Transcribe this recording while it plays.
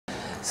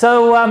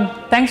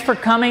Thanks for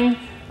coming.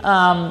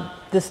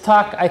 This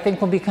talk I think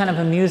will be kind of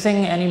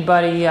amusing.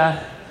 Anybody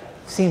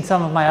seen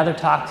some of my other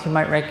talks, you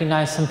might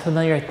recognize some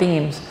familiar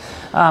themes.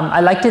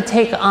 I like to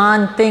take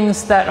on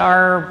things that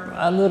are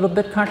a little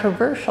bit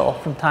controversial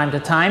from time to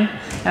time,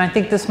 and I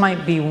think this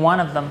might be one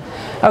of them.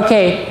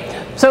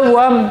 Okay, so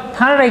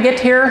how did I get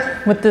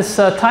here with this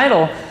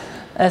title,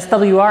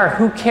 SWR,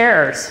 who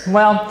cares?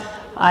 Well,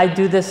 I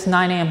do this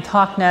 9 a.m.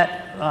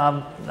 TalkNet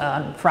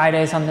on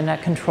Fridays on the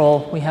net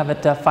control. We have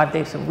it 5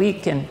 days a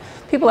week, and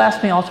people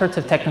ask me all sorts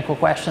of technical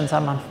questions.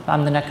 I'm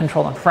on the net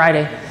control on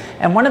Friday,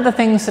 and one of the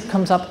things that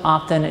comes up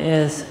often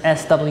is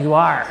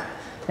SWR.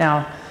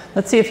 Now,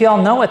 let's see if you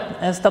all know what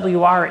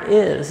SWR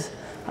is.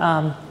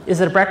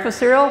 Is it a breakfast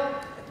cereal?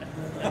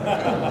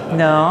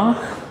 No.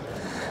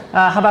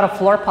 How about a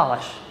floor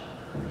polish?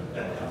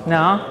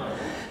 No.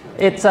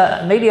 It's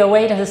maybe a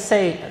way to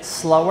say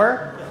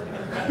slower.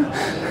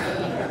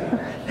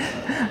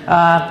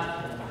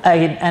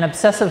 An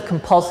obsessive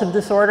compulsive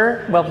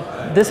disorder. Well,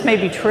 this may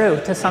be true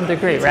to some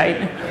degree,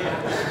 right?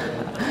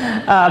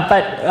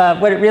 But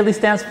what it really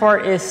stands for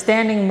is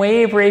standing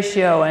wave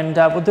ratio, and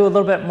we'll do a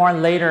little bit more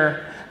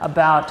later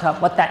about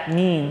what that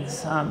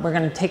means. We're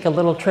going to take a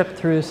little trip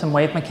through some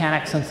wave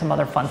mechanics and some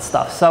other fun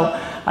stuff. So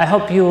I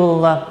hope you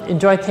will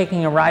enjoy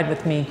taking a ride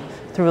with me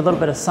through a little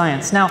bit of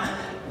science. Now,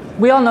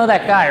 we all know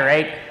that guy,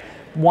 right?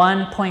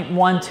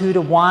 1.12 to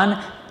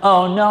 1.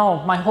 Oh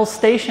no, my whole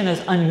station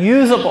is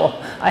unusable.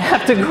 I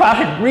have to go out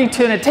and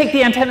retune it, take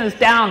the antennas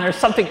down. There's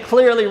something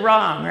clearly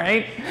wrong,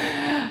 right?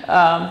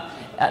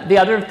 The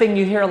other thing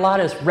you hear a lot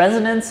is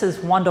resonance is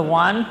 1 to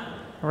 1,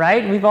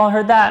 right? We've all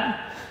heard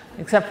that,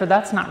 except for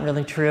that's not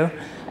really true.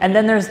 And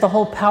then there's the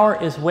whole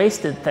power is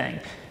wasted thing.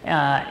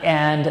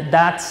 And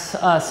that's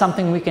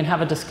something we can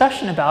have a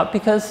discussion about,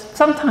 because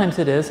sometimes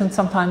it is and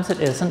sometimes it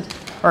isn't,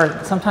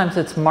 or sometimes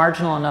it's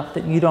marginal enough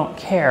that you don't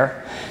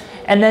care.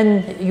 And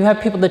then you have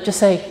people that just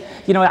say,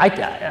 you know, I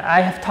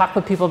have talked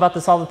with people about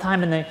this all the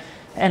time,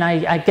 and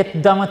I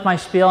get done with my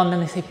spiel, and then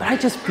they say, but I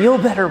just feel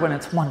better when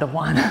it's 1 to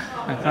 1.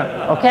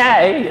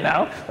 Okay, you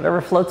know,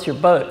 whatever floats your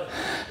boat.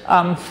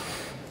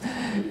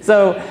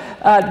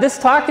 This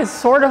talk is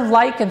sort of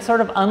like and sort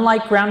of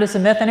unlike Ground is a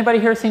Myth. Anybody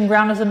here seen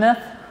Ground is a Myth?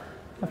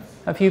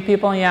 A few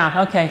people?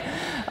 Yeah, okay.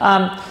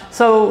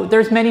 So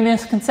there's many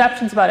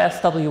misconceptions about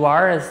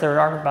SWR, as there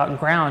are about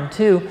ground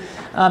too.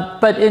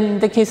 But in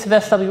the case of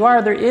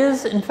SWR, there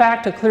is in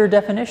fact a clear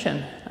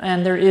definition,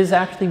 and there is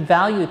actually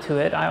value to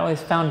it. I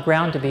always found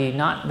ground to be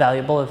not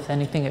valuable. If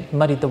anything, it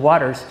muddied the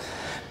waters.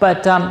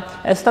 But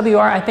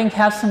SWR, I think,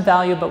 has some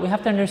value, but we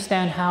have to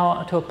understand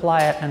how to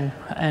apply it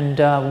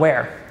and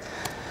where.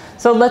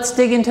 So let's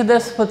dig into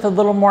this with a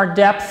little more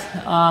depth.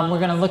 We're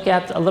going to look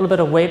at a little bit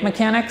of wave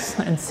mechanics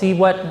and see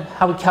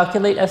how we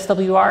calculate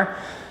SWR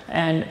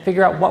and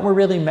figure out what we're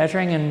really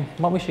measuring and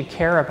what we should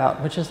care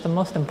about, which is the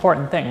most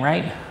important thing,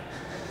 right?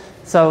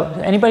 So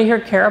anybody here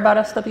care about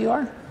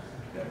SWR?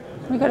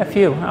 We got a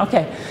few.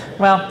 Okay.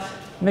 Well,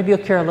 maybe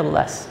you'll care a little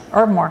less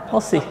or more.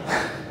 We'll see.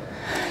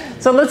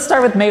 So let's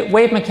start with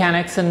wave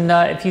mechanics. And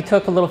if you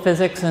took a little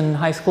physics in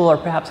high school or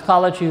perhaps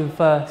college, you've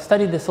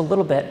studied this a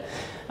little bit.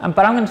 But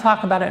I'm going to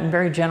talk about it in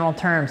very general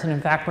terms. And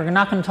in fact, we're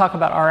not going to talk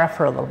about RF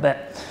for a little bit.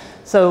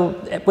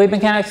 So wave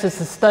mechanics is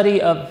the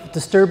study of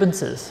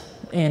disturbances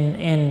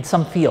in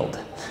some field.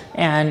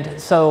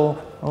 And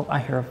so, oh, I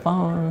hear a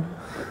phone.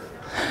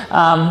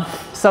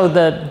 So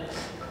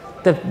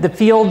the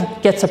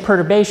field gets a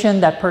perturbation.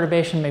 That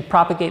perturbation may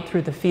propagate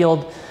through the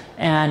field.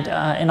 And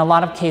in a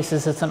lot of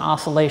cases, it's an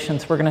oscillation.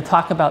 So we're going to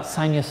talk about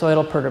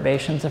sinusoidal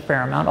perturbations a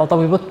fair amount,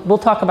 although we'll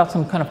talk about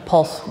some kind of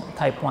pulse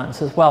type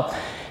ones as well.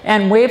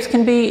 And waves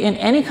can be in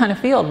any kind of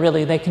field,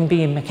 really. They can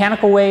be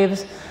mechanical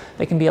waves,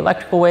 they can be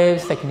electrical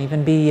waves, they can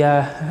even be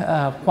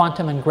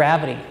quantum and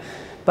gravity.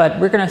 But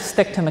we're going to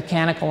stick to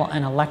mechanical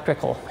and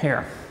electrical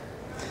here.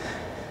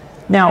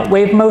 Now,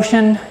 wave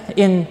motion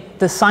in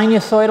the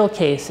sinusoidal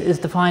case is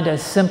defined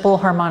as simple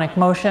harmonic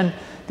motion.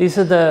 These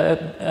are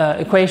the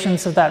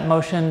equations of that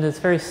motion. It's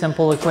very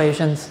simple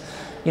equations.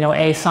 You know,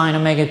 A sine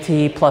omega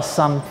t plus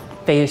some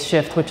phase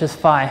shift, which is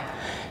phi.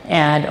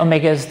 And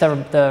omega is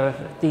the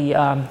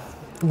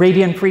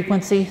radian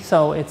frequency,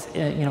 so it's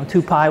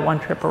 2 pi, 1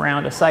 trip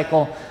around a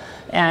cycle.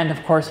 And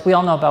of course, we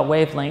all know about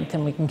wavelength,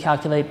 and we can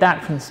calculate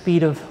that from the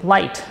speed of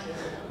light.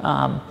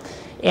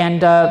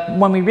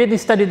 When we really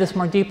study this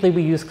more deeply,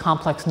 we use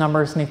complex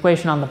numbers, and the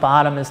equation on the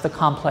bottom is the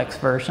complex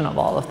version of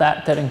all of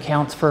that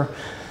accounts for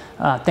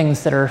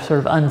things that are sort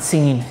of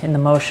unseen in the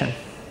motion.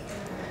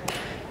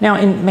 Now,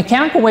 in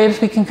mechanical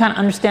waves, we can kind of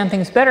understand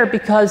things better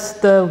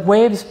because the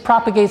waves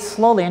propagate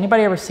slowly.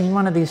 Anybody ever seen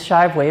one of these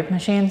Shive wave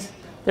machines?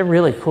 They're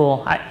really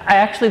cool. I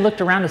actually looked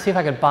around to see if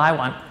I could buy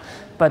one,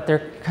 but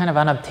they're kind of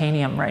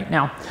unobtainium right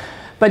now.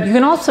 But you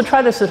can also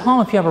try this at home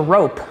if you have a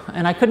rope.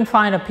 And I couldn't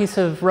find a piece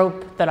of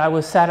rope that I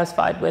was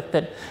satisfied with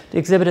that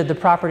exhibited the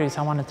properties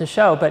I wanted to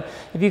show. But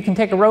if you can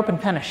take a rope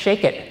and kind of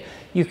shake it,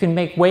 you can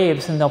make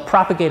waves and they'll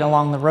propagate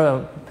along the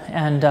road.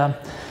 And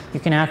you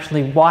can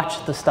actually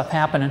watch the stuff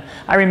happen. And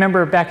I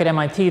remember back at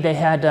MIT, they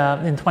had,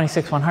 in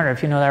 26100,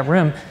 if you know that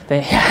room,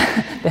 they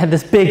had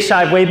this big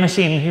shot wave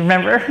machine, you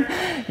remember?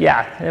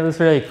 Yeah, it was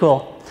really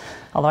cool.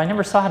 Although I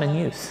never saw it in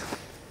use.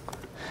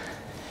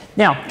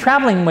 Now,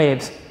 traveling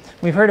waves.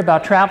 We've heard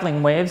about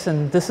traveling waves,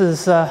 and this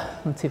is,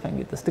 let's see if I can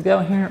get this to go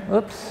here.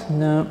 Oops,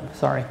 no,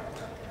 sorry.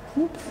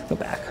 Oops, go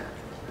back.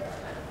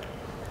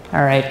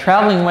 All right,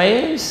 traveling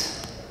waves.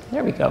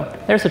 There we go.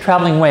 There's a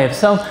traveling wave.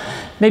 So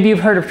maybe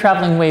you've heard of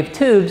traveling wave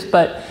tubes,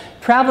 but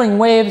traveling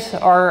waves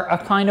are a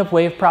kind of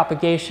wave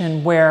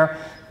propagation where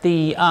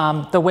the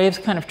waves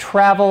kind of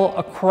travel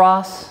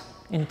across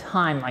in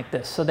time like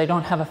this, so they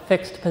don't have a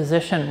fixed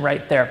position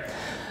right there.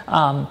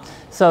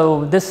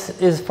 So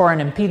this is for an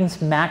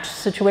impedance match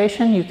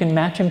situation. You can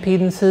match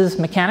impedances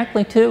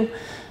mechanically too.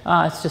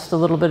 It's just a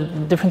little bit of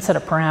a different set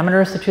of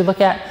parameters that you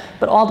look at,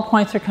 but all the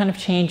points are kind of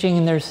changing,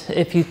 and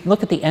if you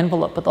look at the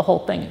envelope of the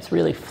whole thing, it's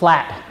really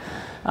flat.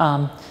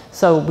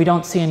 So we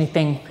don't see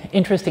anything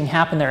interesting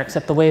happen there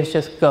except the waves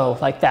just go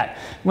like that.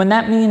 When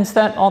that means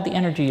that all the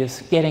energy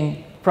is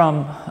getting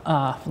from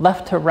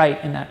left to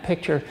right in that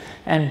picture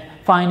and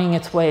finding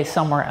its way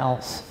somewhere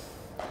else.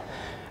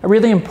 A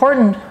really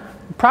important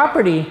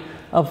property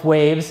of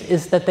waves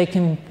is that they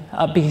can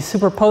be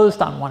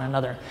superposed on one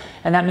another.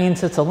 And that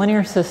means it's a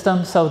linear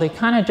system, so they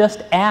kind of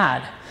just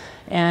add.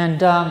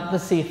 And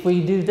let's see, if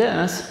we do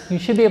this, you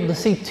should be able to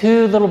see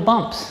two little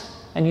bumps.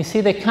 And you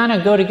see they kind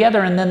of go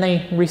together and then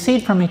they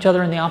recede from each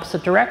other in the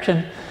opposite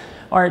direction,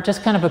 or it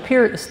just kind of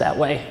appears that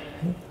way.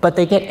 But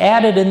they get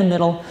added in the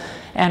middle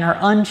and are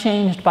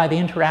unchanged by the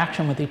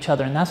interaction with each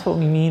other. And that's what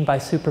we mean by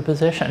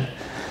superposition.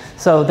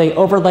 So they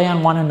overlay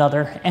on one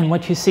another, and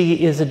what you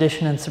see is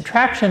addition and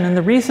subtraction. And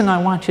the reason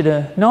I want you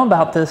to know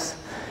about this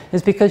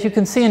is because you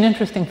can see an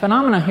interesting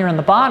phenomenon here in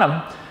the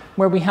bottom,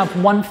 where we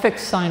have one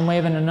fixed sine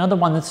wave and another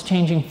one that's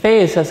changing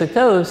phase as it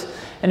goes.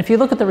 And if you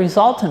look at the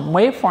resultant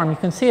waveform, you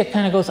can see it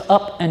kind of goes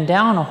up and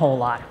down a whole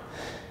lot.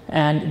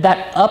 And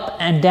that up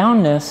and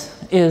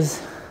downness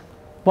is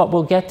what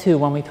we'll get to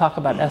when we talk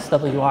about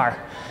SWR.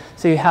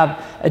 So you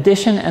have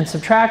addition and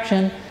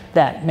subtraction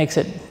that makes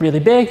it really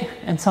big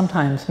and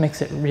sometimes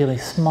makes it really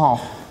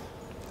small.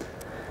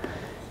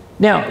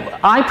 Now,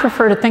 I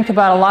prefer to think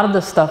about a lot of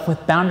this stuff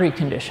with boundary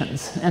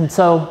conditions. And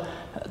so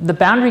the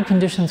boundary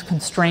conditions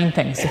constrain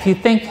things. If you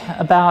think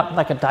about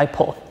like a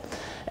dipole,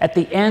 at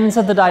the ends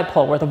of the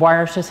dipole where the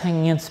wire is just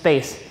hanging in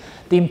space,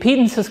 the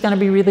impedance is going to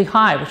be really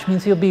high, which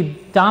means you'll be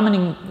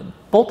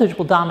voltage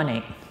will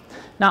dominate.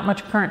 Not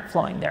much current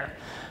flowing there.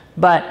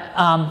 But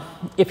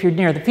if you're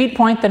near the feed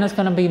point, then it's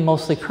going to be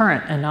mostly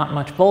current and not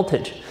much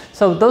voltage.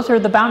 So those are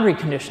the boundary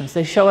conditions.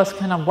 They show us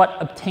kind of what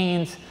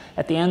obtains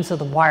at the ends of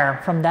the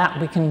wire. From that,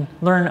 we can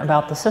learn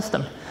about the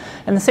system.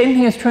 And the same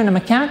thing is true in a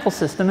mechanical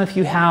system. If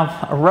you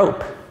have a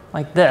rope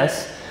like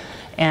this,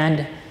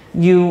 and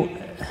you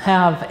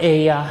have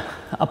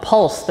a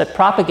pulse that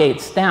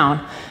propagates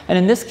down, and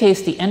in this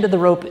case, the end of the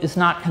rope is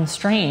not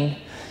constrained,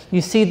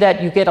 you see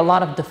that you get a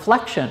lot of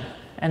deflection,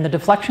 and the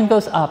deflection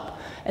goes up,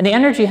 and the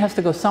energy has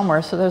to go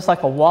somewhere, so there's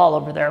like a wall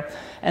over there.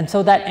 And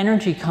so that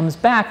energy comes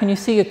back, and you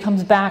see it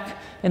comes back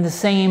in the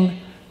same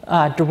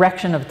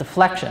direction of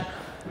deflection.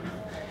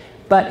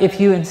 But if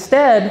you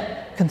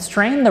instead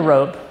constrain the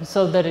rope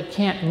so that it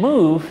can't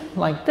move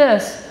like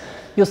this,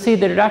 you'll see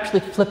that it actually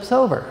flips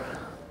over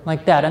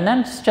like that. And then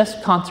it's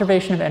just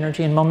conservation of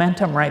energy and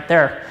momentum right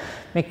there,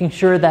 making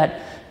sure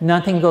that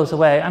nothing goes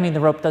away. I mean,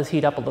 the rope does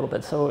heat up a little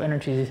bit, so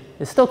energy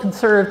is still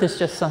conserved. It's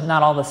just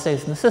not all that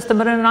stays in the system.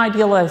 But in an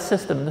idealized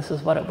system, this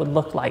is what it would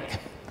look like.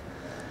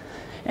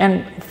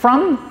 And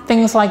from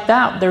things like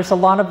that, there's a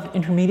lot of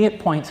intermediate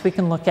points we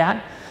can look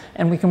at,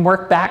 and we can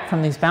work back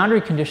from these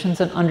boundary conditions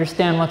and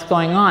understand what's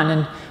going on.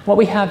 And what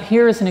we have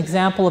here is an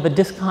example of a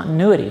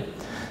discontinuity.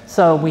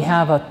 So we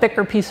have a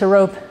thicker piece of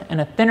rope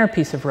and a thinner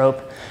piece of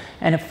rope.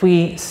 And if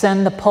we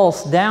send the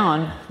pulse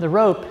down the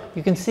rope,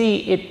 you can see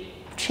it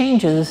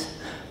changes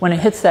when it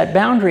hits that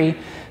boundary.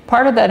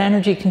 Part of that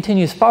energy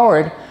continues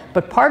forward,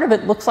 but part of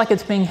it looks like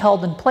it's being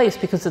held in place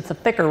because it's a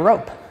thicker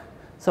rope.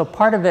 So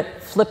part of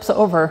it flips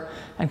over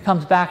and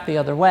comes back the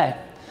other way.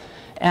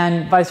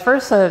 And vice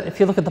versa, if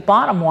you look at the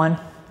bottom one,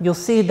 you'll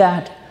see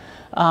that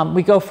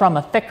we go from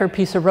a thicker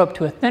piece of rope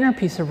to a thinner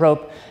piece of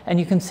rope, and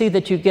you can see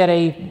that you get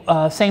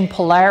a same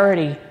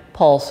polarity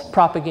pulse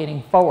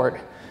propagating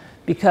forward,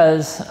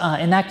 because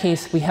in that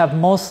case we have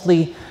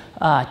mostly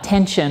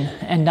tension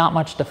and not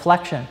much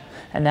deflection,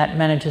 and that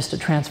manages to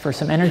transfer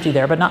some energy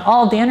there, but not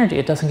all of the energy.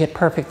 It doesn't get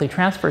perfectly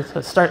transferred, so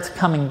it starts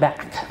coming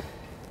back.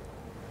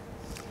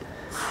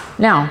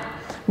 Now,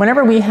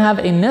 whenever we have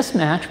a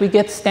mismatch, we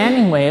get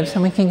standing waves,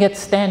 and we can get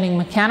standing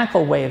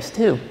mechanical waves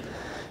too.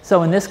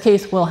 So in this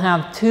case, we'll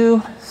have two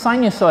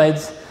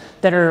sinusoids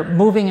that are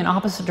moving in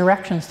opposite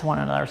directions to one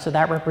another. So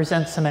that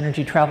represents some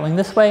energy traveling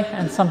this way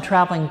and some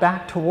traveling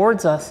back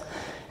towards us.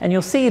 And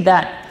you'll see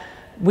that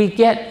we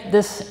get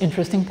this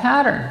interesting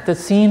pattern that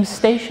seems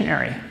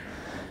stationary.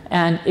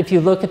 And if you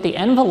look at the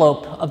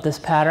envelope of this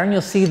pattern,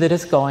 you'll see that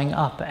it's going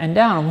up and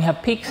down. And we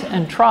have peaks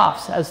and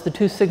troughs as the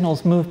two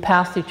signals move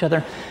past each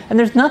other. And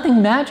there's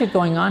nothing magic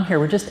going on here.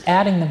 We're just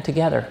adding them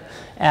together,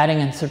 adding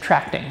and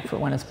subtracting for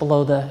when it's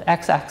below the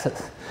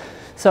x-axis.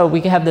 So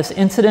we have this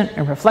incident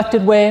and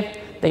reflected wave.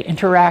 They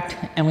interact,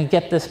 and we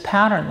get this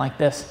pattern like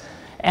this.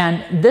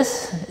 And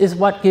this is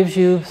what gives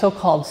you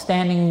so-called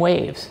standing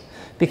waves,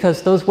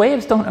 because those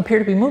waves don't appear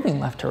to be moving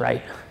left to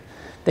right.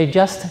 They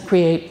just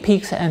create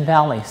peaks and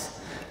valleys.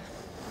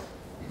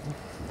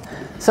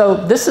 So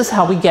this is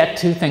how we get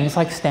to things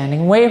like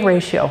standing wave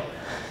ratio.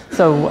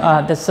 So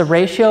that's the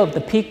ratio of the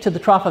peak to the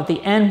trough of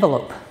the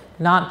envelope,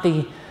 not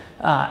the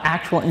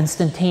actual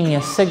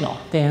instantaneous signal.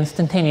 The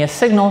instantaneous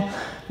signal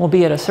will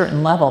be at a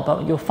certain level,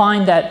 but you'll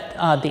find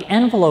that the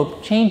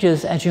envelope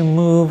changes as you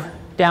move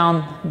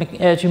down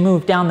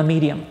the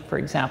medium, for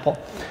example.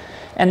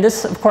 And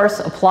this, of course,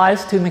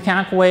 applies to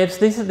mechanical waves.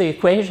 These are the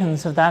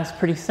equations of that. It's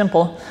pretty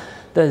simple.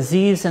 The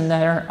z's in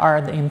there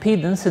are the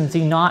impedance, and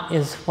z naught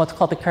is what's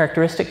called the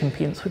characteristic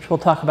impedance, which we'll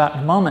talk about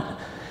in a moment.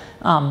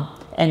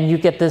 And you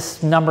get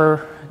this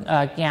number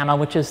gamma,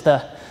 which is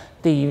the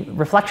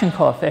reflection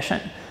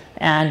coefficient.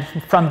 And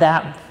from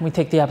that, we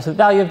take the absolute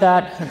value of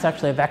that. It's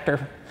actually a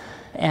vector.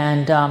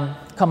 And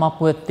come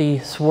up with the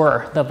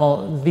swir, the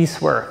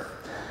v-swir.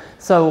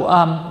 So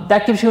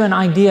that gives you an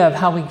idea of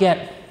how we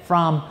get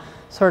from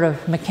sort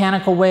of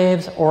mechanical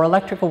waves or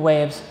electrical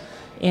waves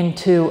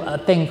into a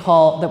thing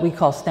that we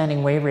call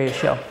standing wave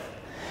ratio.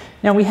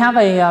 Now we have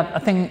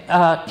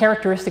a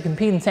characteristic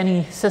impedance.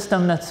 Any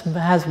system that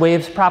has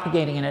waves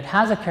propagating in it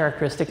has a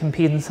characteristic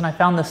impedance, and I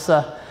found this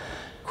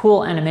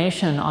cool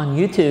animation on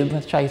YouTube,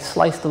 which I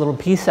sliced a little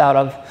piece out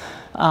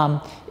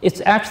of.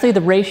 It's actually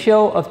the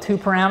ratio of two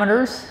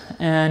parameters,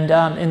 and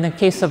in the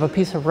case of a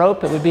piece of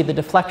rope, it would be the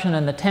deflection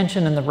and the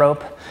tension in the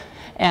rope,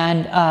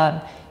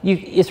 and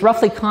it's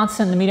roughly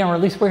constant in the medium, or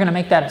at least we're going to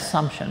make that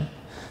assumption,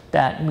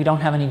 that we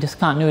don't have any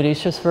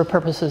discontinuities, just for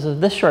purposes of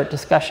this short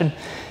discussion.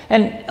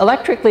 And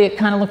electrically, it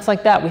kind of looks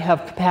like that. We have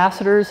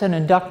capacitors and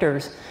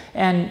inductors,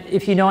 and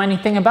if you know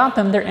anything about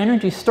them, they're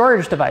energy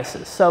storage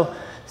devices. So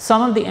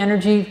some of the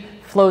energy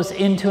flows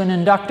into an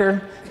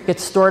inductor,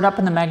 gets stored up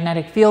in the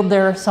magnetic field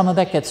there, some of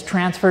that gets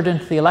transferred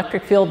into the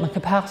electric field in the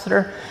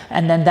capacitor,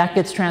 and then that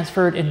gets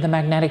transferred into the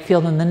magnetic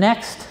field in the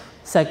next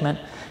segment,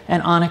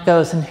 and on it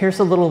goes. And here's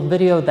a little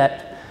video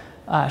that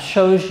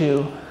shows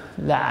you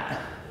that.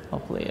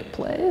 Hopefully it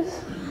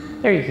plays.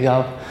 There you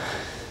go.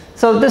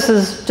 So this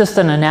is just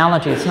an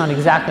analogy. It's not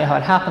exactly how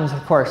it happens,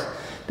 of course,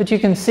 but you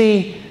can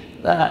see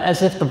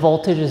as if the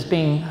voltage is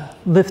being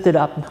lifted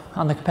up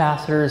on the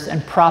capacitors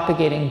and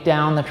propagating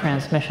down the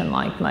transmission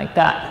line like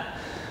that.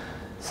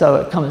 So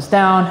it comes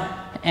down,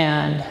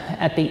 and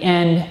at the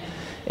end,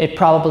 it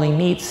probably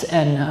meets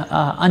an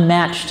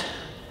unmatched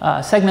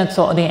segment,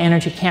 so the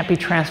energy can't be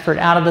transferred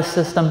out of the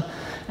system,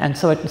 and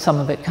so some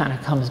of it kind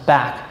of comes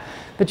back.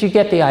 But you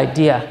get the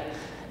idea.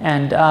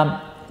 And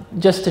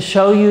just to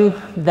show you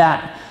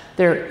that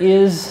there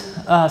is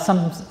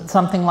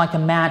something like a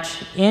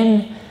match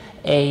in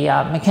a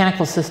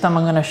mechanical system,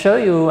 I'm going to show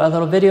you a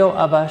little video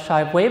of a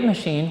Shive wave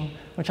machine,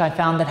 which I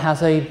found that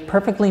has a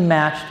perfectly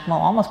matched, well,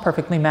 almost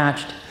perfectly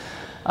matched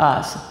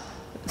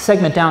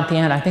segment down at the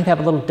end. I think they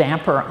have a little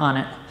damper on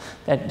it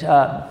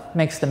that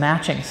makes the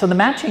matching. So the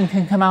matching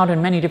can come out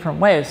in many different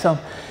ways. So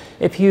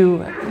if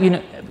you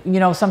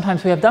know,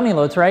 sometimes we have dummy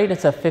loads, right?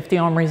 It's a 50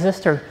 ohm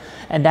resistor,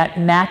 and that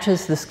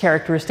matches this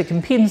characteristic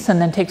impedance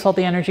and then takes all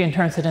the energy and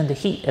turns it into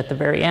heat at the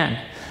very end.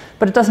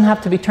 But it doesn't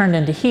have to be turned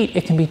into heat.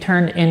 It can be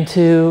turned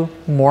into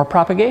more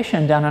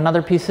propagation down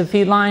another piece of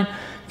feed line.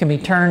 It can be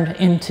turned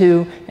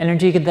into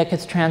energy that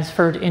gets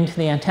transferred into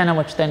the antenna,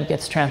 which then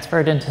gets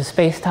transferred into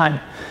space-time.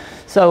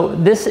 So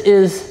this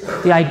is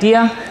the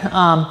idea.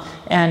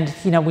 And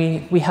you know,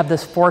 we have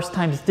this force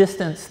times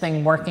distance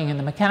thing working in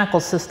the mechanical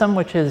system,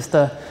 which is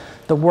the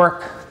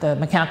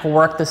mechanical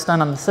work that's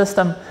done on the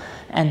system.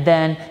 And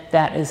then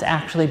that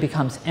actually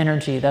becomes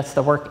energy. That's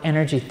the work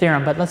energy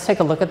theorem. But let's take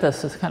a look at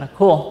this. It's kind of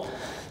cool.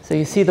 So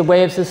you see the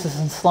waves. This is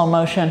in slow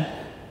motion.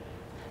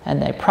 And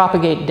they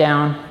propagate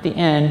down the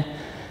end.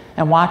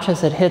 And watch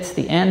as it hits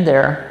the end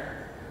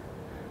there.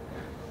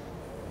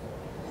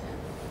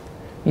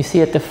 You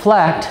see it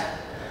deflect.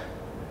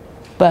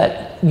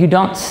 But you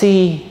don't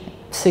see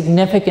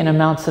significant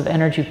amounts of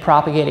energy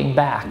propagating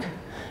back.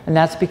 And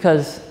that's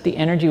because the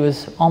energy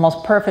was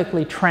almost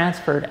perfectly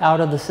transferred out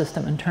of the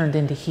system and turned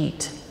into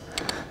heat.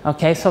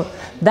 Okay, so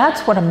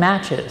that's what a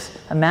match is.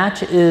 A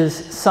match is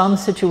some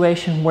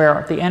situation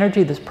where the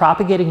energy that's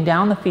propagating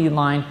down the feed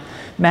line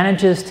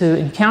manages to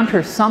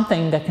encounter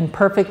something that can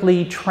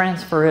perfectly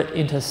transfer it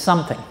into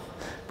something.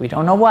 We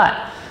don't know what,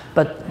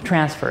 but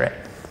transfer it.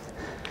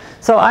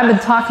 So I've been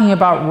talking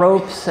about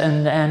ropes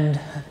and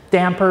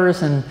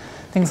dampers and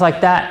things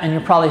like that, and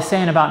you're probably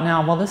saying about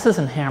now, well, this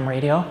isn't ham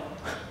radio.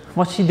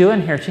 What's she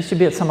doing here? She should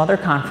be at some other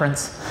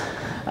conference.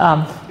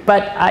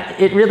 But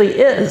it really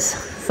is.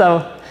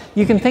 So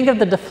you can think of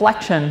the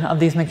deflection of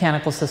these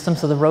mechanical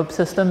systems, so the rope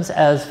systems,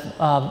 as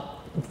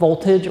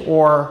voltage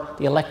or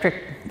the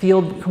electric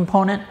field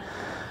component.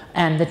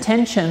 and the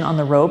tension on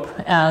the rope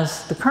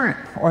as the current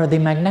or the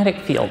magnetic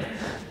field.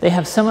 They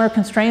have similar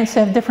constraints.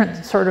 They have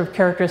different sort of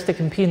characteristic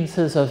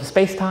impedances of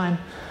space-time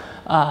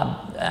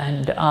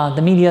and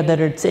the media that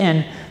it's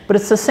in, but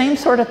it's the same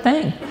sort of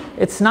thing.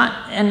 It's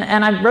not,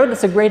 and I wrote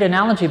it's a great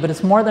analogy, but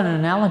it's more than an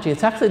analogy.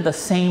 It's actually the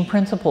same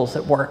principles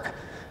that work,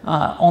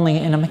 only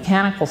in a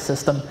mechanical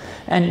system.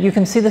 And you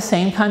can see the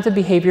same kinds of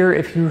behavior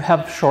if you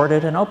have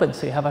shorted and open.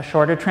 So you have a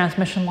shorted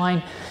transmission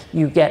line,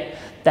 you get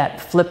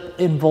that flip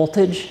in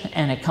voltage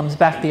and it comes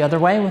back the other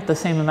way with the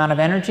same amount of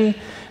energy.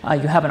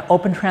 You have an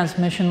open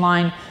transmission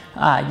line,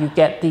 you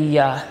get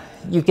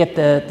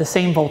the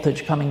same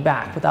voltage coming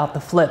back without the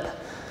flip.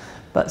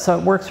 So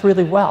it works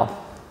really well.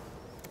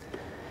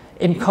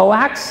 In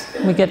coax,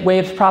 we get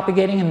waves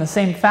propagating in the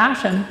same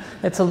fashion.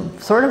 It's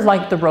sort of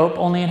like the rope,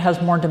 only it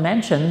has more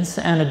dimensions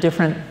and a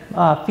different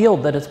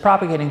field that it's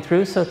propagating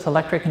through. So it's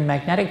electric and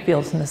magnetic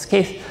fields in this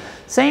case.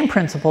 Same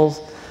principles.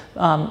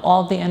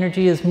 All of the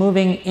energy is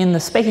moving in the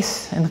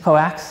space in the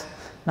coax,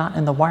 not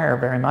in the wire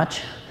very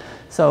much.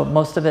 So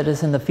most of it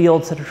is in the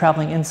fields that are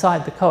traveling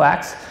inside the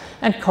coax.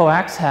 And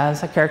coax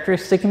has a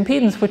characteristic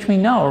impedance, which we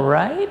know,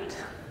 right?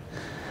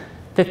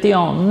 50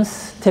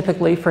 ohms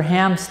typically for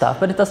ham stuff,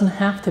 but it doesn't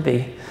have to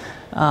be.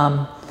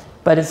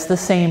 But it's the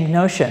same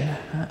notion.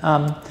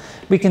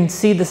 We can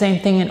see the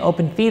same thing in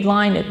open feed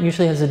line. It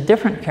usually has a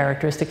different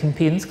characteristic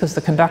impedance because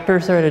the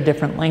conductors are at a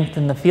different length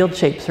and the field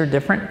shapes are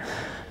different.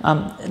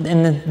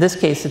 In this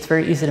case, it's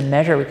very easy to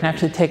measure. We can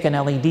actually take an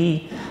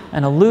LED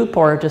and a loop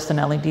or just an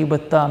LED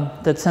with,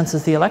 that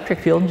senses the electric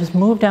field and just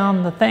move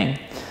down the thing,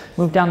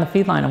 move down the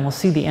feed line, and we'll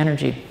see the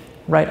energy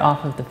right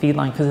off of the feed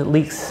line because it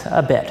leaks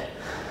a bit.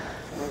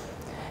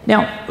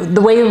 Now,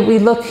 the way we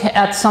look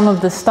at some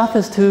of this stuff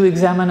is to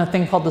examine a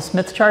thing called the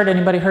Smith chart.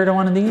 Anybody heard of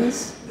one of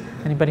these?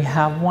 Anybody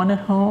have one at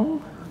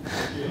home?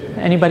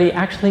 Anybody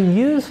actually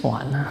use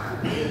one?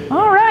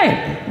 All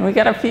right, we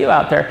got a few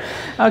out there.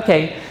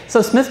 Okay,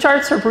 so Smith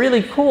charts are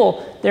really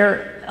cool.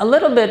 They're a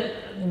little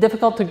bit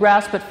difficult to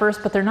grasp at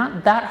first, but they're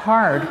not that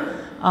hard.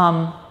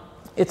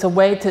 It's a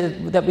way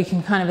that we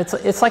can kind of,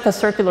 it's like a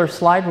circular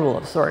slide rule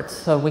of sorts.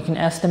 So we can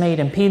estimate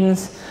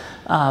impedance.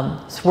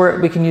 So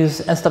we can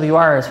use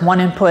SWR as one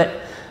input.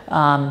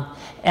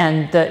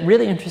 And the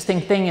really interesting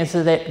thing is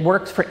that it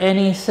works for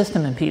any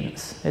system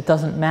impedance. It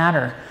doesn't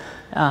matter.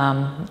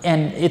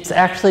 And it's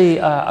actually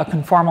a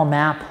conformal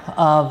map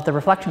of the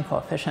reflection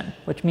coefficient,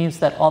 which means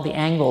that all the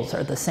angles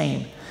are the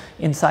same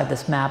inside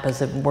this map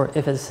as it were,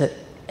 if it's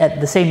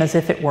the same as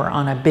if it were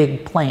on a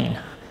big plane.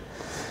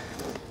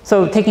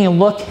 So taking a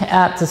look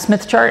at the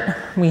Smith chart,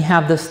 we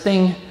have this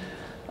thing.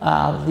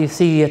 You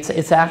see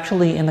it's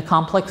actually in the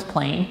complex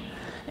plane,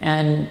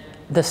 and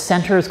the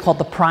center is called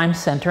the prime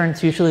center, and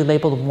it's usually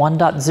labeled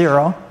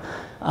 1.0.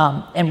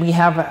 And we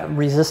have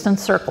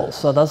resistance circles.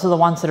 So those are the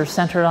ones that are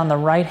centered on the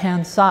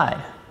right-hand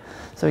side.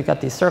 So we've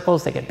got these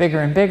circles, they get bigger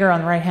and bigger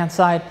on the right-hand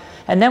side.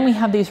 And then we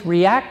have these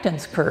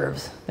reactance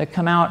curves that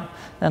come out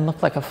and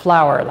look like a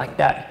flower like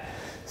that.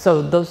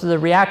 So those are the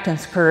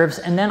reactance curves.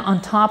 And then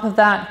on top of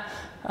that,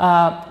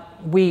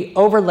 we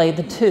overlay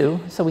the two.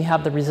 So we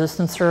have the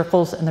resistance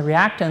circles and the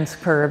reactance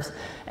curves,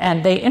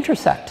 and they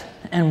intersect.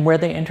 And where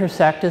they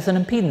intersect is an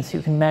impedance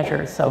you can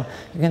measure. So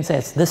you can say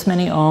it's this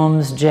many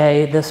ohms,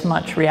 J, this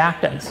much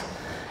reactance.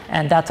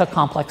 And that's a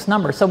complex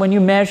number. So when you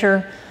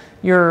measure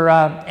your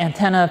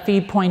antenna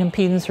feed point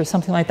impedance or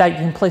something like that, you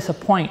can place a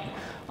point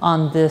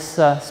on this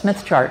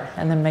Smith chart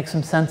and then make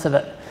some sense of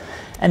it.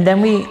 And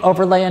then we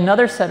overlay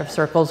another set of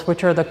circles,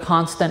 which are the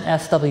constant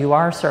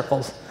SWR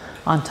circles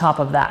on top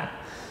of that.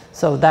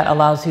 So that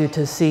allows you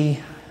to see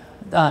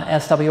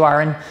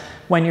SWR. And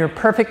when you're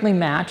perfectly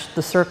matched,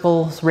 the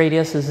circle's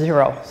radius is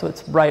 0. So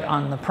it's right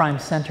on the prime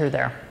center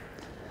there.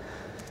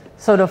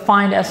 So to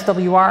find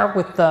SWR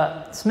with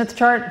the Smith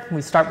chart,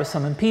 we start with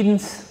some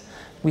impedance.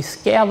 We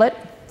scale it.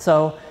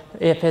 So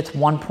if it's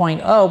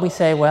 1.0, we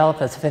say, well,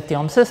 if it's a 50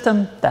 ohm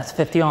system, that's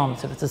 50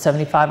 ohms. If it's a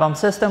 75 ohm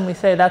system, we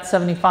say that's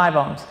 75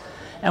 ohms.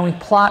 And we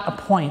plot a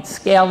point,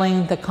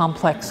 scaling the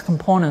complex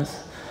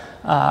components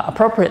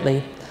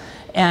appropriately.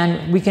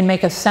 And we can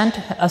make a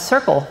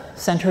circle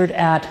centered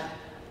at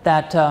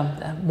that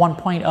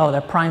 1.0,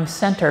 the prime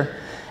center.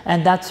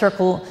 And that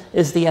circle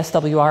is the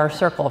SWR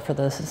circle for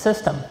the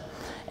system.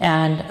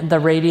 And the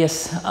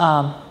radius,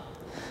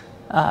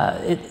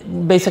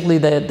 basically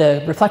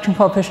the reflection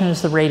coefficient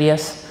is the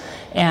radius.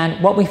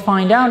 And what we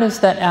find out is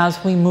that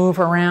as we move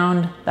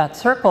around that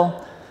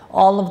circle,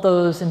 all of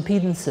those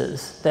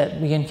impedances that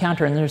we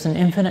encounter, and there's an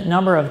infinite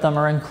number of them,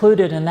 are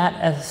included in that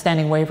as a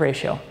standing wave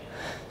ratio.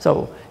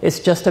 So it's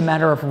just a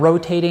matter of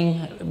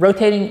rotating.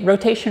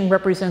 Rotation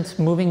represents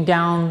moving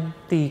down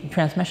the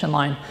transmission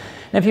line.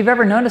 And if you've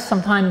ever noticed,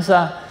 sometimes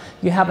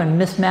you have a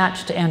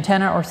mismatched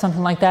antenna or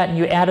something like that, and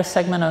you add a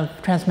segment of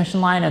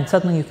transmission line and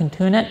suddenly you can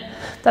tune it,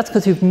 that's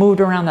because you've moved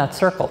around that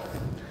circle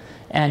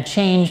and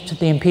changed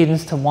the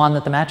impedance to one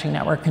that the matching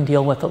network can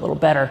deal with a little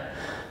better.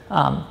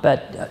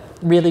 But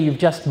really, you've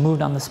just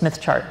moved on the Smith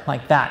chart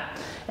like that.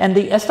 And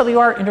the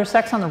SWR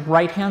intersects on the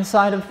right-hand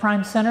side of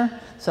prime center.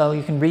 So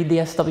you can read the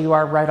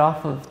SWR right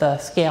off of the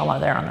scale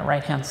there on the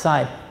right-hand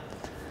side.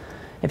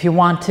 If you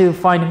want to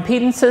find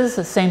impedances,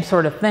 the same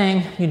sort of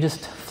thing. You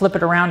just flip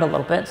it around a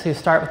little bit. So you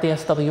start with the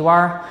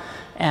SWR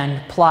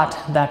and plot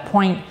that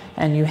point,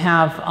 and you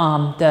have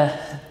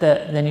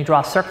then you draw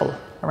a circle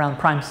around the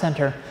prime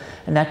center,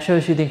 and that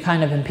shows you the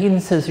kind of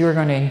impedances you're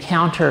going to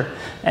encounter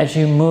as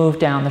you move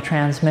down the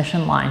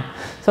transmission line.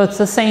 So it's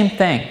the same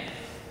thing,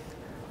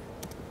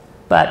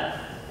 but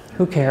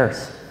who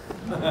cares?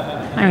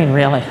 I mean,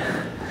 really.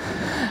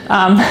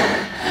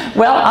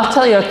 Well, I'll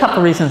tell you a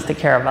couple reasons to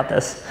care about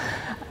this.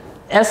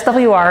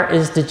 SWR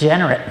is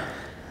degenerate,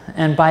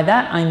 and by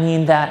that I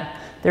mean that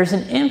there's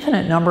an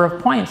infinite number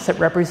of points that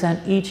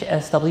represent each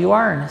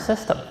SWR in a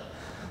system.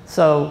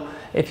 So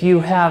if you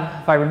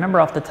have, if I remember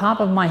off the top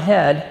of my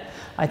head,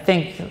 I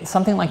think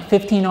something like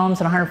 15 ohms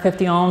and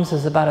 150 ohms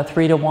is about a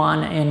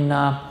 3-to-1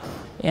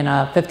 in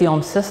a 50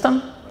 ohm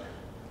system.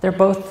 They're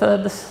both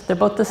the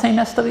same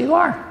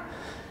SWR.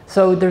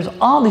 So there's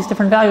all these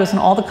different values, and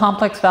all the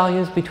complex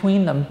values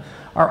between them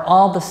are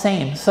all the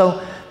same.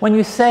 So when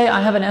you say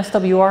I have an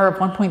SWR of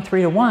 1.3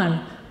 to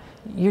 1,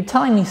 you're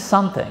telling me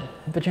something,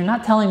 but you're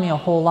not telling me a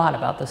whole lot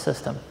about the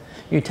system.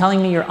 You're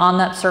telling me you're on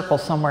that circle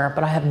somewhere,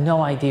 but I have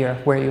no idea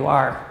where you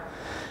are.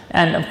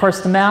 And of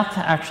course, the math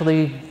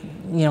actually,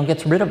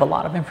 gets rid of a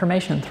lot of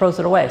information, throws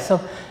it away. So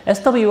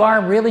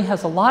SWR really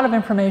has a lot of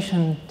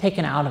information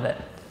taken out of it.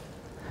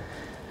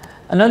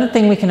 Another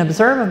thing we can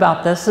observe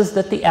about this is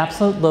that the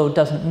absolute load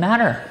doesn't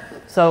matter.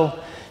 So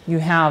you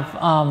have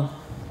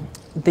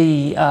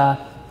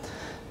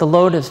the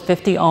load is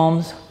 50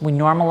 ohms. We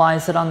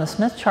normalize it on the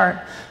Smith chart,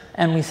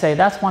 and we say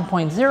that's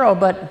 1.0,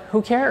 but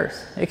who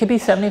cares? It could be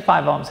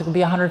 75 ohms. It could be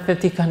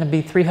 150, it could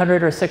be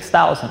 300 or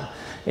 6,000.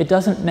 It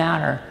doesn't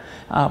matter.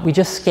 We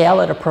just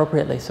scale it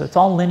appropriately, so it's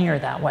all linear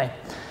that way.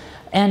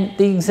 And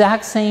the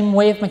exact same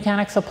wave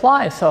mechanics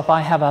applies. So if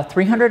I have a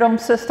 300 ohm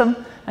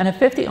system and a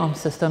 50 ohm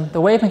system,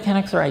 the wave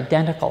mechanics are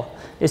identical.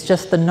 It's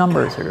just the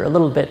numbers are a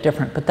little bit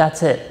different, but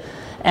that's it.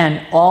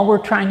 And all we're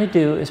trying to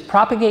do is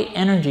propagate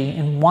energy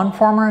in one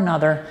form or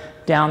another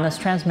down this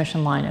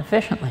transmission line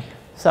efficiently.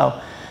 So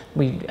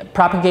we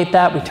propagate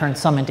that, we turn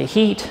some into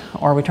heat,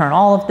 or we turn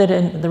all of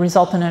the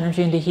resultant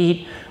energy into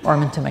heat, or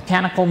into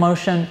mechanical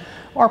motion,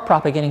 or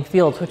propagating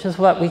fields, which is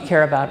what we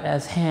care about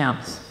as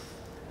hams.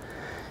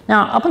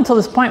 Now, up until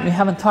this point, we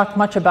haven't talked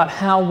much about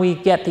how we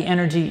get the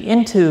energy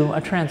into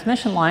a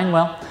transmission line.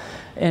 Well,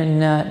 in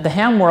the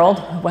ham world,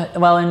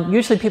 and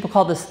usually people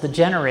call this the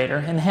generator.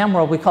 In the ham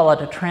world, we call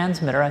it a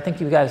transmitter. I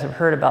think you guys have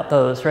heard about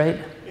those, right?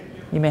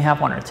 You may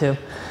have one or two.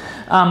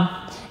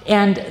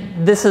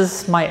 And this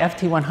is my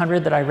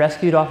FT100 that I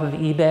rescued off of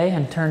eBay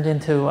and turned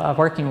into a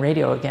working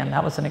radio again.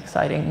 That was an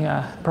exciting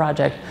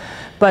project.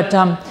 But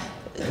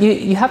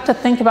you have to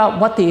think about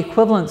what the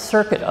equivalent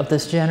circuit of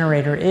this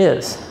generator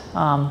is.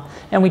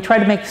 And we try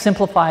to make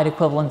simplified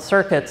equivalent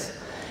circuits.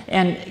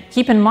 And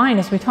keep in mind,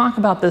 as we talk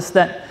about this,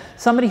 that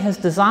somebody has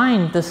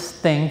designed this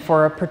thing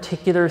for a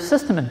particular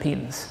system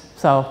impedance.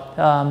 So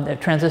the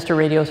transistor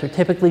radios are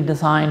typically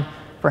designed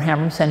for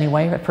ham rooms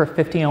anyway, for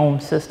 50 ohm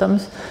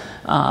systems.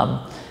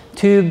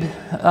 Tube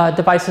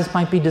devices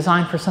might be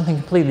designed for something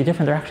completely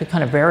different. They're actually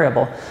kind of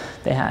variable.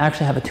 They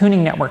actually have a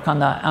tuning network on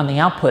the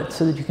output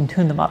so that you can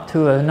tune them up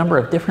to a number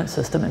of different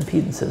system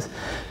impedances.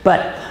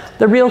 But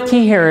the real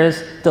key here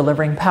is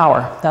delivering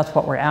power. That's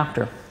what we're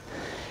after.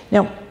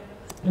 Now,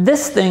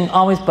 this thing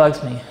always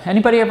bugs me.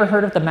 Anybody ever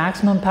heard of the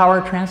maximum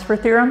power transfer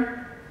theorem?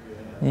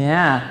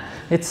 Yeah.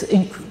 It's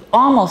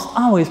almost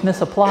always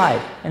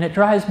misapplied, and it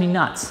drives me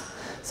nuts.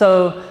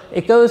 So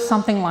it goes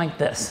something like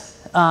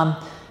this.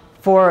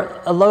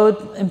 For a load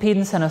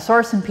impedance and a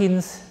source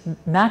impedance,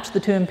 match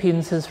the two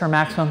impedances for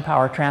maximum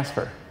power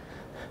transfer.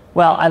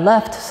 Well, I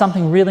left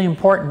something really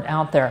important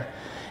out there,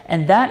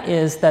 and that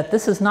is that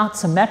this is not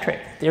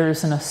symmetric. There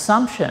is an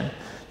assumption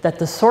that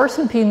the source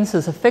impedance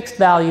is a fixed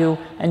value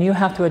and you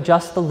have to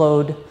adjust the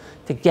load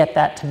to get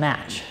that to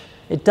match.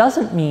 It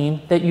doesn't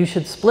mean that you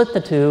should split the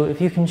two if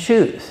you can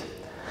choose.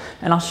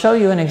 And I'll show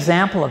you an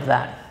example of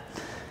that.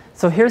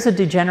 So here's a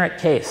degenerate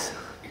case.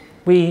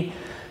 I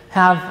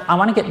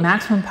want to get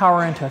maximum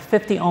power into a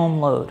 50 ohm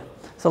load.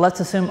 So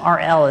let's assume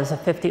RL is a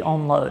 50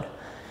 ohm load.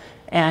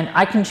 And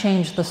I can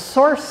change the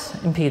source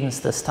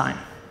impedance this time,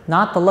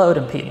 not the load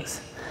impedance.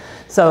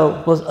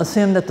 So we'll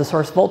assume that the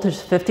source voltage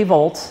is 50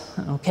 volts,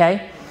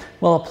 okay?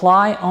 We'll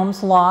apply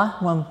Ohm's law,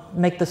 we'll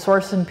make the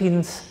source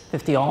impedance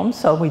 50 ohms,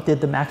 so we did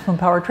the maximum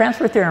power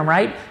transfer theorem,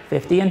 right?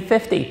 50 and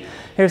 50.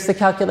 Here's the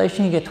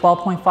calculation, you get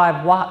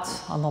 12.5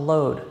 watts on the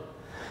load.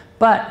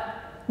 But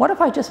what if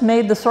I just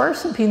made the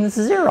source impedance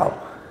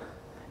 0?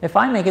 If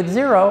I make it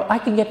 0, I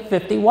can get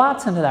 50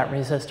 watts into that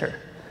resistor.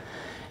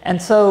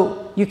 And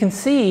so you can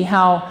see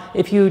how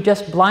if you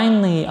just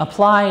blindly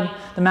applied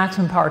the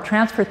maximum power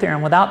transfer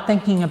theorem without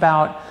thinking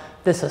about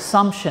this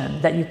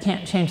assumption that you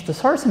can't change the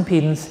source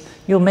impedance,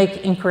 you'll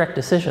make incorrect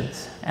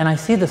decisions. And I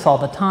see this all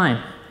the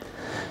time.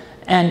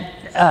 And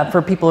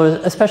for people,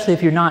 especially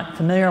if you're not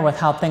familiar with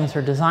how things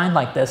are designed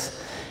like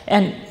this.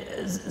 And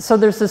so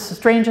there's this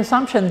strange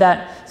assumption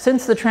that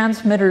since the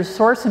transmitter's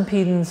source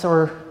impedance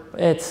or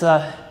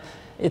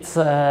its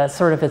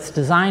sort of its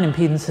design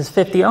impedance is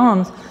 50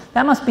 ohms,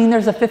 that must mean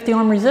there's a 50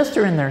 ohm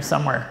resistor in there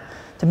somewhere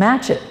to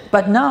match it.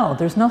 But no,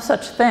 there's no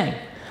such thing.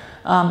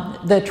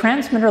 The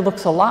transmitter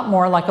looks a lot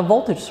more like a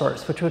voltage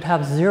source, which would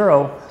have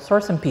 0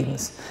 source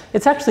impedance.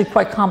 It's actually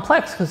quite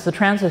complex because the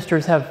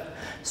transistors have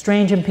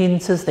strange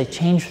impedances. They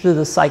change through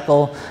the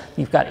cycle.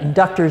 You've got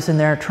inductors in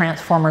there,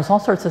 transformers, all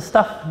sorts of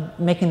stuff,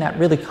 making that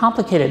really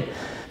complicated.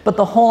 But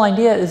the whole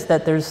idea is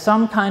that there's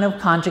some kind of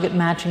conjugate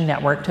matching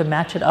network to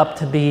match it up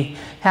to be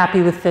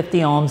happy with 50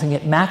 ohms and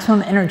get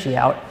maximum energy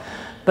out.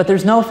 But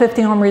there's no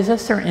 50 ohm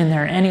resistor in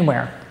there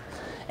anywhere.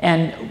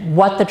 And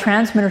what the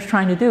transmitter is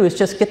trying to do is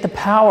just get the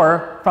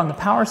power from the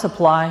power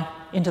supply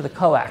into the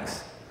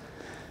coax.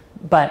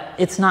 But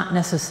it's not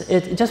necessary,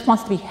 it just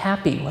wants to be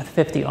happy with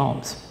 50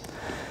 ohms.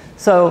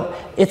 So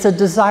it's a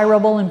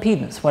desirable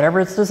impedance. Whatever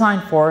it's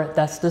designed for,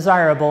 that's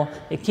desirable.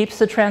 It keeps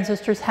the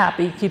transistors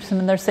happy, keeps them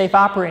in their safe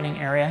operating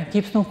area,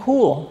 keeps them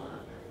cool,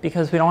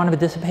 because we don't want to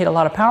dissipate a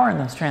lot of power in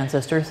those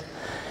transistors,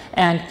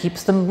 and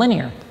keeps them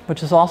linear,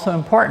 which is also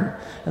important.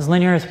 As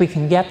linear as we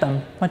can get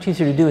them, much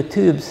easier to do with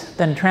tubes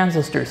than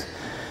transistors.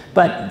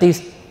 But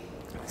these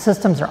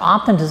systems are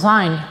often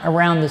designed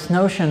around this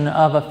notion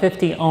of a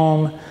 50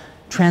 ohm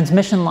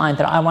transmission line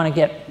that I want to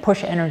get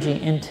push energy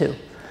into.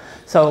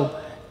 So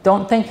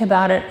don't think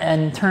about it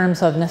in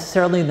terms of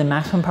necessarily the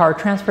maximum power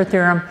transfer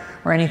theorem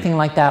or anything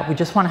like that. We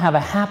just want to have a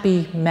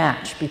happy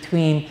match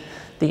between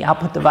the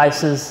output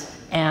devices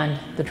and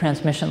the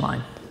transmission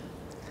line.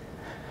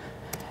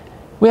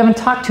 We haven't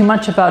talked too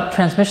much about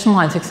transmission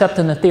lines except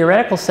in the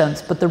theoretical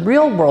sense, but the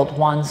real world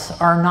ones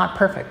are not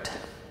perfect.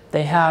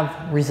 They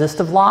have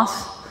resistive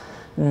loss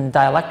and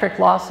dielectric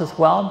loss as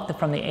well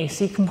from the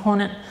AC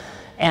component,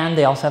 and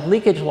they also have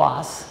leakage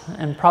loss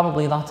and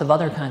probably lots of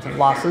other kinds of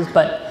losses,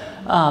 but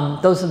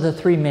those are the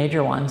 3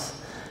 major ones.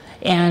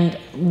 And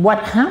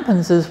what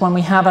happens is when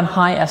we have a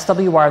high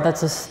SWR,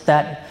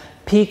 that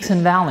peaks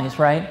and valleys,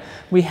 right?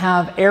 We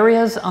have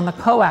areas on the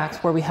coax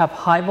where we have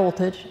high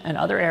voltage and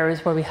other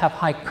areas where we have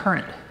high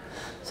current.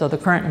 So the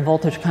current and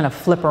voltage kind of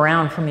flip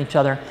around from each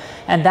other.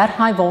 And that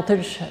high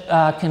voltage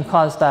can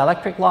cause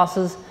dielectric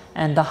losses,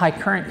 and the high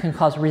current can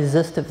cause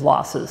resistive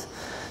losses.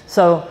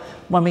 So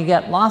when we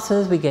get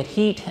losses, we get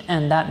heat,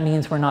 and that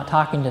means we're not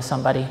talking to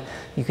somebody.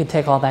 You could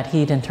take all that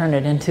heat and turn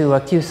it into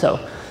a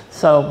QSO.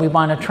 So we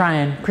want to try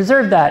and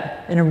preserve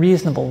that in a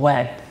reasonable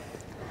way.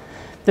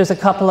 There's a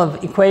couple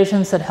of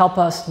equations that help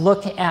us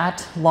look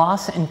at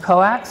loss in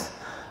coax.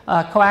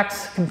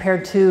 Coax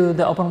compared to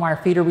the open wire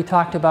feeder we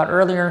talked about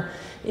earlier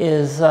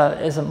is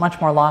a much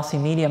more lossy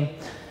medium.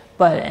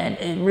 But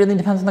it really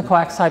depends on the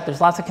coax type.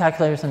 There's lots of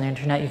calculators on the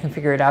internet. You can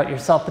figure it out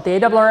yourself. But the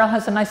ARRL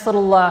has a nice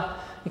little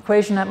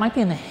equation that might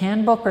be in the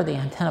handbook or the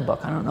antenna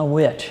book. I don't know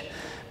which.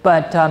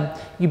 But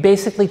you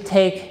basically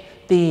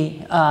take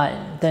the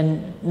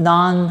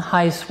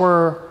non-high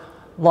SWR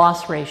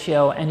loss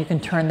ratio, and you can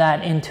turn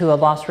that into a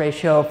loss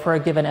ratio for a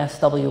given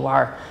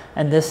SWR.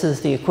 And this is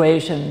the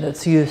equation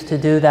that's used to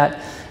do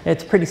that.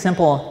 It's pretty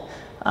simple.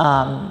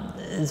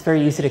 It's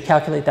very easy to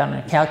calculate that on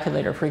a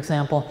calculator, for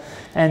example.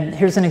 And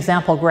here's an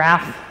example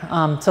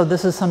graph. So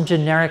this is some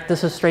generic,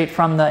 this is straight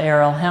from the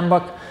ARRL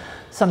handbook,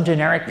 some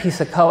generic piece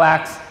of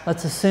coax.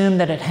 Let's assume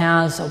that it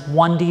has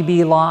 1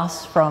 dB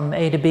loss from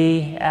A to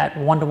B at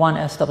 1:1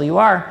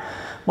 SWR.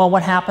 Well,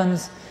 what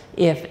happens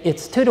if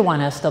it's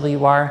 2:1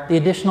 SWR? The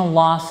additional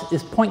loss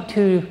is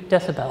 0.2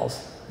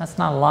 decibels. That's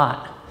not a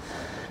lot.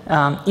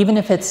 Even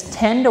if it's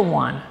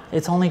 10:1,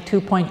 it's only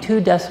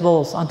 2.2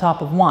 decibels on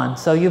top of 1.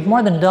 So you've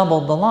more than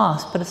doubled the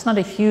loss, but it's not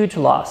a huge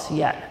loss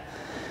yet.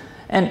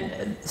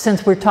 And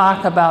since we're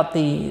talking about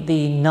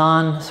the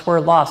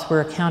non-SWR loss,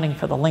 we're accounting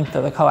for the length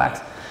of the coax.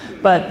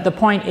 But the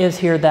point is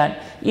here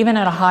that even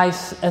at a high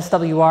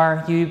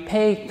SWR, you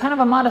pay kind of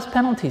a modest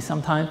penalty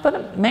sometimes, but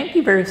it may be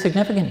very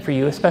significant for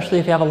you, especially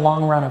if you have a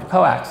long run of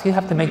coax. You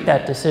have to make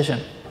that decision.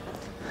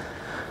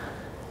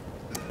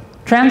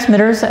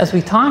 Transmitters, as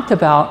we talked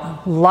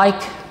about,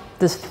 like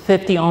this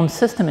 50 ohm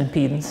system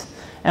impedance,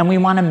 and we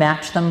want to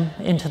match them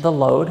into the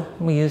load.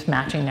 We use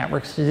matching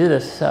networks to do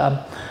this.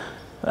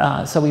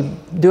 So we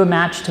do a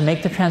match to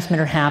make the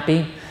transmitter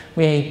happy.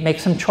 We make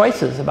some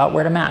choices about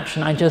where to match,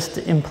 and I just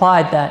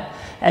implied that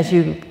as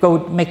you go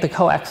make the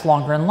coax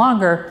longer and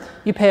longer,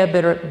 you pay a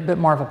bit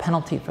more of a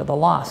penalty for the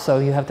loss. So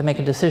you have to make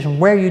a decision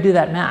where you do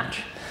that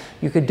match.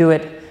 You could do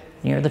it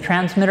near the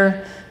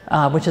transmitter,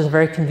 which is a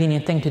very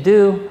convenient thing to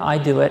do. I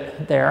do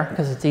it there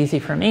because it's easy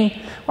for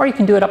me. Or you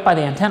can do it up by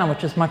the antenna,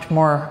 which is much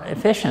more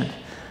efficient.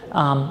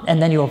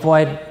 And then you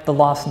avoid the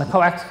loss in the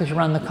coax because you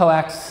run the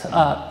coax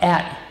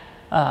at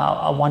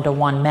a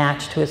 1:1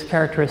 match to its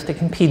characteristic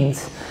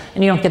impedance.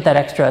 And you don't get that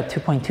extra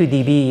 2.2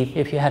 dB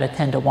if you had a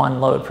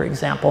 10:1 load, for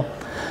example.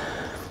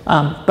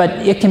 But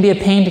it can be a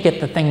pain to get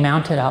the thing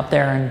mounted out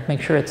there and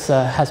make sure it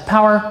has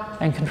power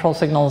and control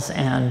signals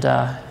and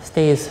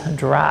stays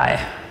dry.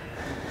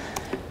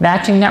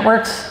 Matching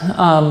networks,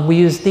 we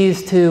use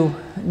these to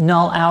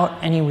null out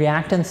any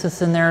reactance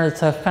that's in there.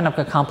 It's a kind of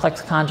a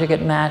complex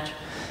conjugate match.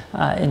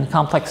 in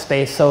complex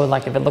space. So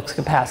like if it looks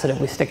capacitive,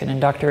 we stick an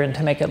inductor in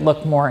to make it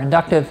look more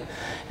inductive,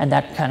 and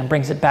that kind of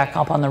brings it back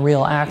up on the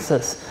real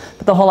axis.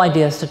 But the whole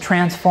idea is to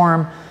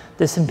transform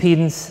this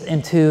impedance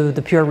into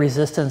the pure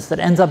resistance that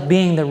ends up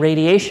being the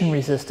radiation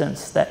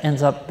resistance that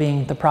ends up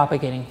being the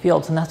propagating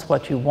fields, and that's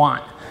what you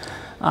want.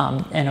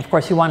 And of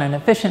course you want an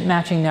efficient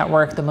matching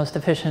network. The most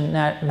efficient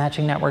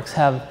matching networks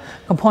have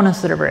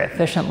components that are very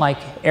efficient, like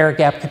air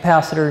gap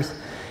capacitors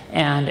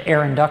and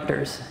air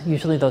inductors.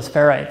 Usually those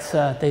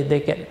ferrites, they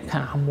get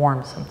kind of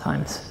warm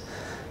sometimes.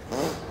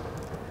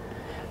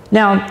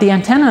 Now, the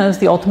antenna is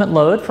the ultimate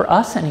load for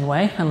us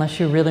anyway, unless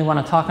you really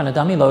want to talk on a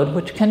dummy load,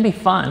 which can be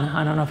fun.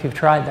 I don't know if you've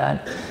tried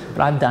that,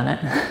 but I've done it.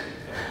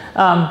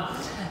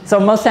 So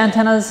most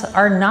antennas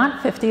are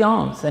not 50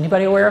 ohms.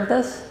 Anybody aware of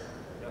this?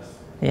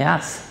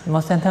 Yes,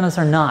 most antennas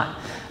are not.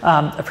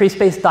 A free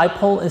space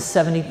dipole is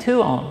 72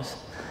 ohms.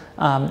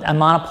 A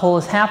monopole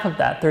is half of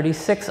that,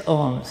 36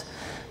 ohms.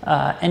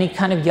 Any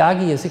kind of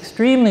Yagi is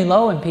extremely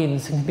low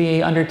impedance. It can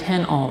be under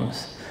 10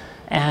 ohms.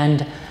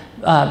 And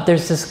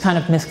there's this kind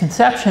of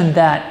misconception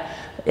that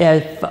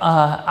if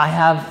I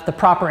have the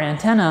proper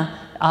antenna,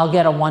 I'll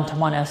get a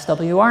one-to-one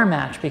SWR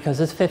match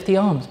because it's 50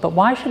 ohms. But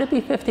why should it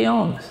be 50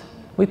 ohms?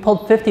 We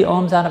pulled 50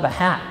 ohms out of a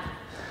hat.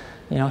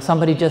 You know,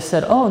 somebody just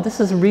said, oh, this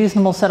is a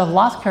reasonable set of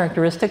loss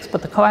characteristics,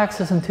 but the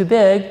coax isn't too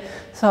big,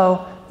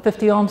 so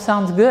 50 ohms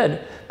sounds good.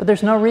 But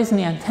there's no reason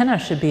the antenna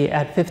should be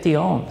at 50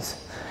 ohms.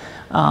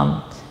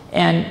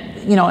 And,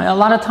 you know, a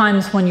lot of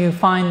times when you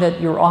find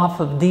that you're off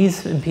of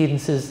these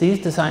impedances, these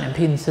design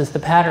impedances, the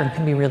pattern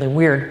can be really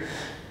weird.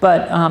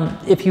 But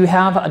if you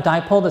have a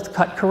dipole that's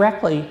cut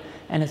correctly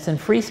and it's in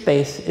free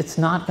space, it's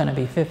not going to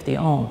be 50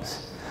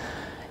 ohms.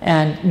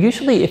 And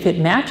usually if it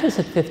matches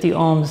at 50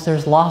 ohms,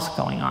 there's loss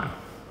going on.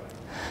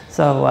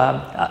 So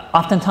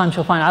oftentimes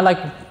you'll find, I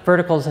like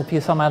verticals. If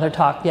you saw my other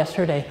talk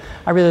yesterday,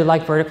 I really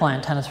like vertical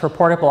antennas for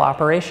portable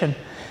operation.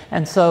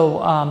 And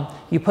so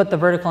you put the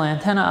vertical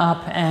antenna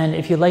up, and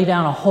if you lay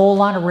down a whole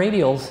lot of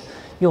radials,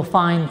 you'll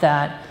find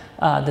that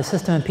the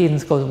system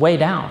impedance goes way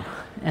down,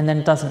 and then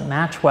it doesn't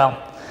match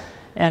well.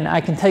 And I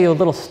can tell you a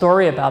little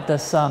story about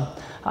this.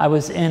 I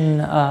was in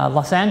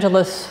Los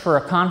Angeles for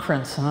a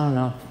conference, I don't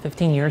know,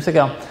 15 years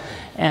ago.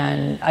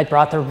 And I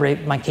brought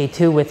my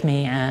K2 with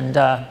me, and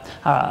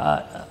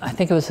I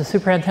think it was a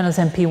Super Antennas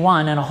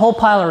MP1 and a whole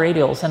pile of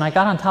radials. And I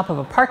got on top of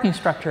a parking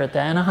structure at the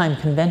Anaheim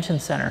Convention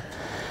Center.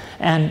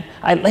 And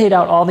I laid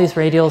out all these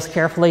radials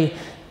carefully,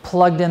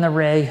 plugged in the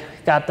rig,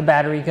 got the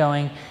battery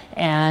going,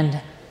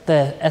 and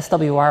the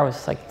SWR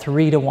was like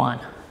 3 to 1.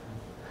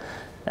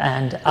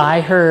 And I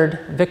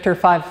heard Victor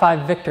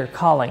 55 Victor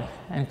calling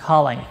and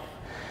calling.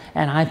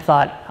 And I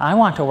thought, I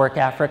want to work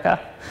Africa.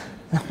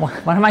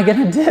 What am I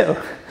going to do?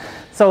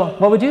 So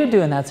what would you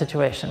do in that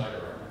situation?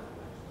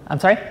 I'm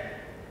sorry?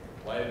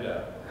 Light it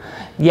up.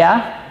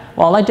 Yeah.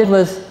 Well, all I did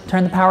was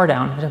turn the power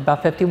down to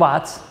about 50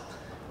 watts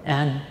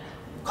and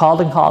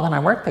called, and I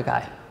worked the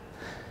guy.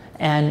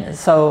 And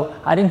so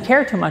I didn't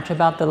care too much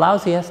about the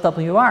lousy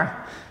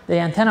SWR. The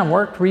antenna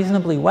worked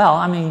reasonably well.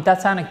 I mean,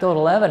 that's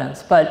anecdotal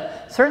evidence,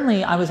 but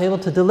certainly I was able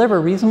to deliver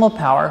reasonable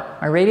power.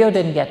 My radio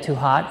didn't get too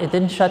hot. It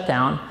didn't shut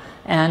down.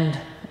 And,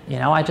 you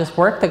know, I just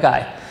worked the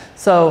guy.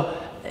 So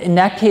in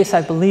that case,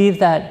 I believe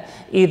that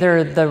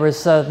either there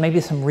was maybe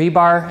some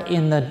rebar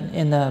in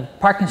the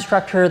parking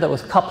structure that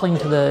was coupling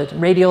to the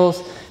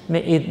radials,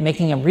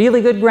 making a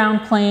really good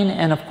ground plane.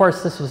 And of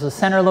course, this was a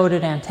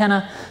center-loaded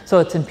antenna, so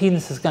its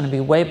impedance is going to be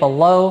way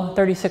below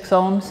 36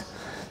 ohms.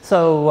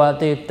 So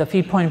the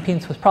feed point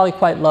impedance was probably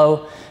quite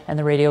low, and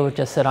the radio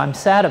just said, I'm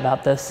sad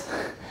about this.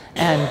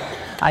 And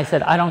I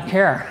said, I don't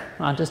care.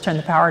 I'll just turn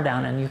the power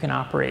down and you can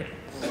operate.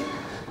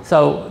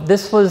 So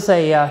this was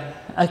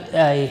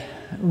a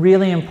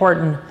really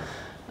important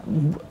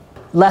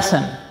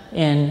lesson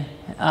in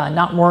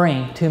not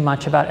worrying too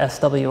much about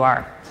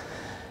SWR.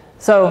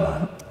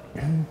 So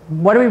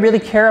what do we really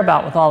care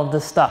about with all of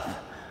this stuff?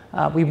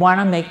 We want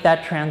to make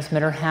that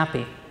transmitter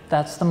happy.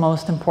 That's the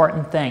most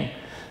important thing.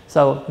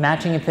 So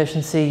matching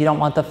efficiency, you don't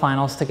want the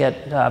finals to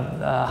get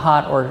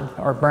hot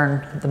or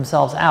burn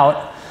themselves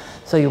out.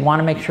 So you want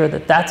to make sure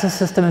that that's a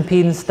system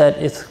impedance that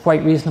is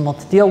quite reasonable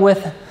to deal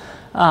with.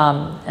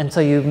 And so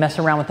you mess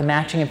around with the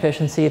matching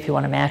efficiency. If you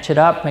want to match it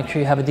up, make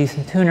sure you have a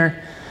decent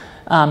tuner.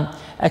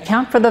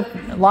 Account for the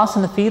loss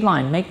in the feed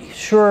line. Make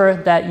sure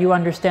that you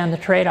understand the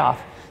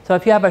trade-off. So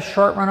if you have a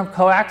short run of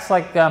coax,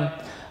 like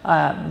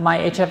my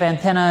HF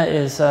antenna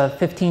is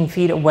 15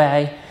 feet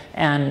away,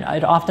 and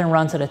it often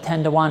runs at a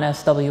 10 to 1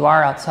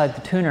 SWR outside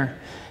the tuner.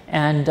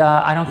 And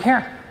I don't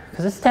care,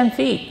 because it's 10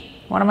 feet.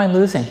 What am I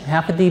losing?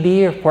 Half a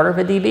dB or a quarter of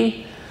a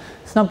dB?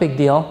 It's no big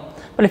deal.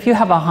 But if you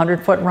have a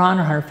 100-foot run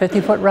or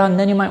 150-foot run,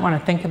 then you might want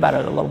to think about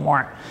it a little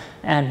more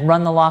and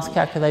run the loss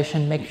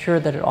calculation, make sure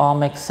that it all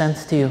makes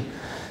sense to you.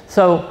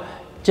 So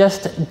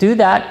just do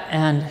that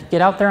and get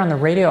out there on the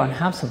radio and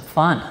have some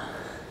fun.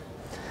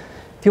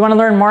 If you want to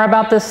learn more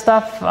about this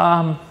stuff,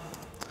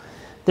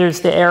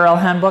 there's the ARL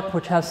handbook,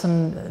 which has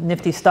some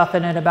nifty stuff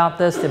in it about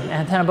this. The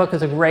antenna book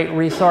is a great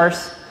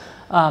resource.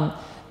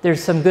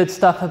 There's some good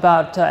stuff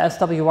about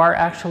SWR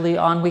actually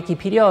on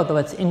Wikipedia, although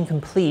it's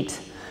incomplete,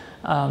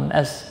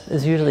 as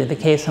is usually the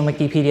case on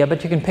Wikipedia,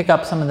 but you can pick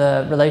up some of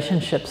the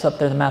relationships up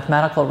there, the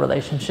mathematical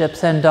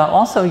relationships. And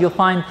also you'll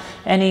find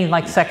any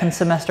like second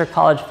semester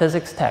college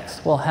physics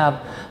text will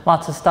have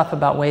lots of stuff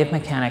about wave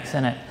mechanics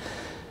in it.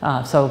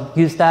 So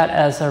use that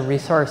as a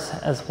resource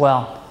as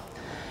well.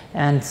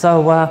 And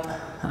so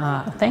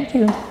thank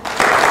you.